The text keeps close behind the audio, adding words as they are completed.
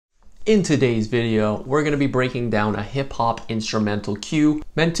In today's video, we're going to be breaking down a hip-hop instrumental cue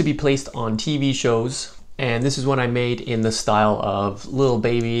meant to be placed on TV shows. And this is one I made in the style of Lil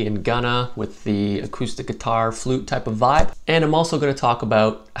Baby and Gunna with the acoustic guitar flute type of vibe. And I'm also going to talk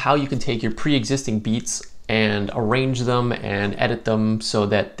about how you can take your pre-existing beats and arrange them and edit them so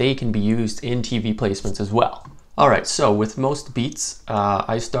that they can be used in TV placements as well. Alright, so with most beats,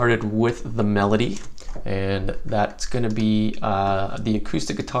 I started with the melody, and that's going to be the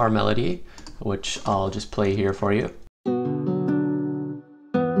acoustic guitar melody, which I'll just play here for you.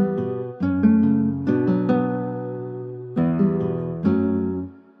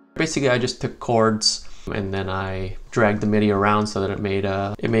 Basically, I just took chords and then I dragged the MIDI around so that it made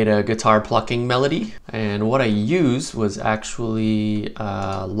a guitar plucking melody. And what I used was actually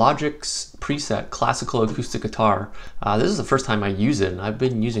Logic's preset classical acoustic guitar. This is the first time I use it, and I've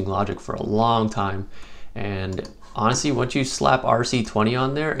been using Logic for a long time. And honestly, once you slap RC20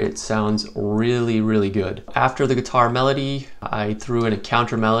 on there, it sounds really, really good. After the guitar melody, I threw in a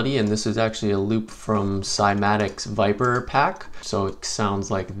counter melody, and this is actually a loop from Cymatic's Viper pack. So it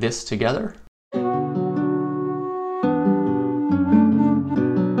sounds like this together.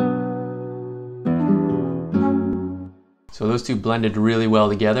 So those two blended really well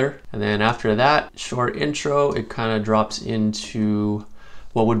together. And then after that short intro, it kind of drops into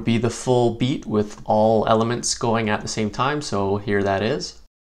what would be the full beat with all elements going at the same time. So here that is.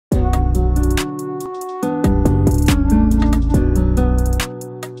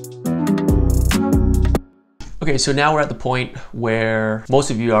 Okay, so now we're at the point where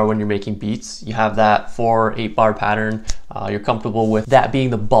most of you are when you're making beats. You have that 4/8 bar pattern. You're comfortable with that being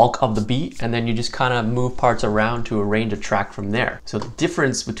the bulk of the beat, and then you just kind of move parts around to arrange a track from there. So the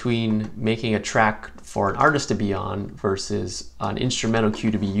difference between making a track for an artist to be on versus an instrumental cue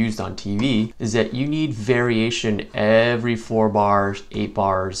to be used on TV is that you need variation every 4 bars, 8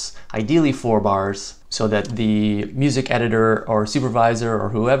 bars, ideally 4 bars, so that the music editor or supervisor or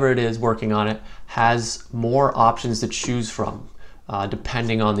whoever it is working on it has more options to choose from,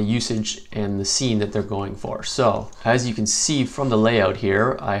 depending on the usage and the scene that they're going for. So as you can see from the layout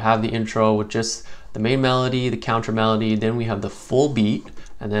here, I have the intro with just the main melody, the counter melody, then we have the full beat,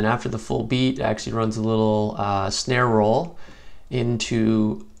 and then after the full beat, it actually runs a little snare roll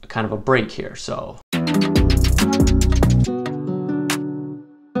into kind of a break here. So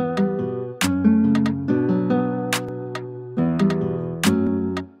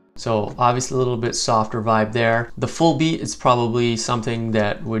obviously a little bit softer vibe there. The full beat is probably something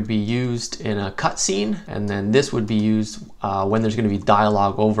that would be used in a cut scene, and then this would be used when there's going to be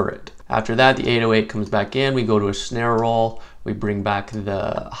dialogue over it. After that, the 808 comes back in, we go to a snare roll, we bring back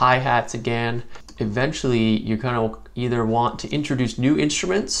the hi-hats again. Eventually, you're going to either want to introduce new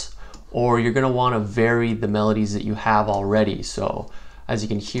instruments, or you're going to want to vary the melodies that you have already. So as you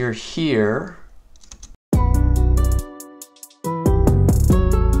can hear here,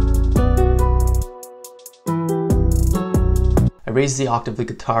 I raise the octave of the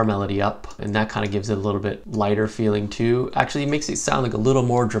guitar melody up, and that kind of gives it a little bit lighter feeling too. Actually, it makes it sound like a little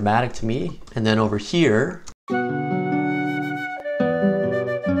more dramatic to me. And then over here,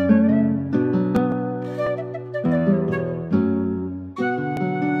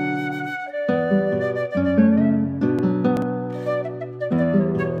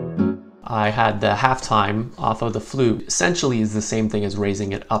 I had the halftime off of the flute. Essentially is the same thing as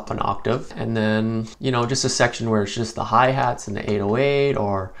raising it up an octave. And then, you know, just a section where it's just the hi-hats and the 808,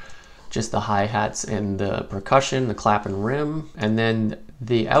 or just the hi-hats and the percussion, the clap and rim. And then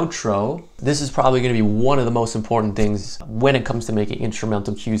the outro. This is probably going to be one of the most important things when it comes to making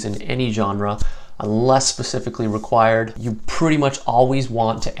instrumental cues in any genre. Unless specifically required, you pretty much always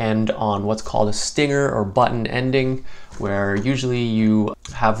want to end on what's called a stinger or button ending, where usually you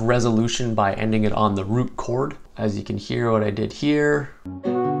have resolution by ending it on the root chord. As you can hear what I did here.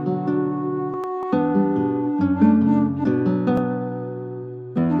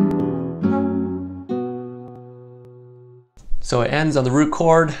 So it ends on the root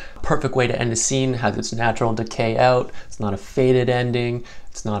chord. Perfect way to end a scene, has its natural decay out. It's not a faded ending.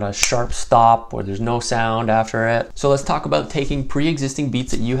 It's not a sharp stop where there's no sound after it. So let's talk about taking pre-existing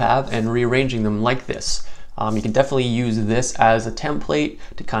beats that you have and rearranging them like this. You can definitely use this as a template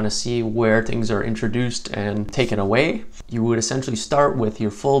to kind of see where things are introduced and taken away. You would essentially start with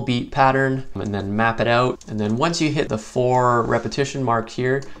your full beat pattern and then map it out. And then once you hit the 4 repetition mark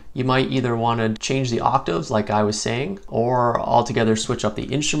here, you might either want to change the octaves like I was saying, or altogether switch up the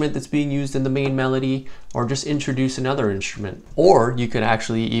instrument that's being used in the main melody, or just introduce another instrument. Or you could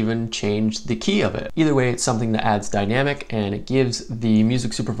actually even change the key of it. Either way, it's something that adds dynamic and it gives the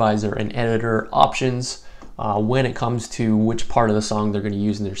music supervisor and editor options when it comes to which part of the song they're going to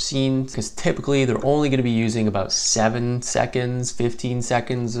use in their scene, because typically they're only going to be using about 7 seconds, 15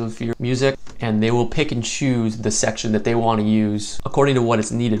 seconds of your music, and they will pick and choose the section that they want to use according to what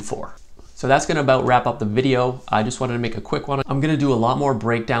it's needed for. So that's gonna about wrap up the video. I just wanted to make a quick one. I'm gonna do a lot more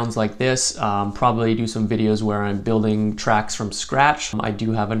breakdowns like this, probably do some videos where I'm building tracks from scratch. I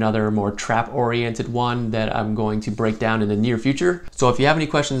do have another more trap oriented one that I'm going to break down in the near future. So if you have any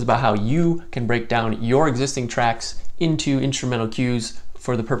questions about how you can break down your existing tracks into instrumental cues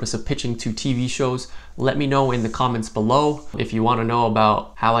for the purpose of pitching to TV shows, let me know in the comments below. If you wanna know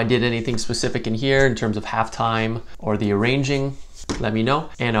about how I did anything specific in here in terms of halftime or the arranging, let me know,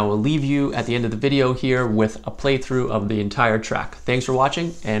 and I will leave you at the end of the video here with a playthrough of the entire track. Thanks for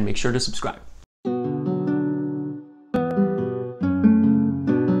watching, and make sure to subscribe.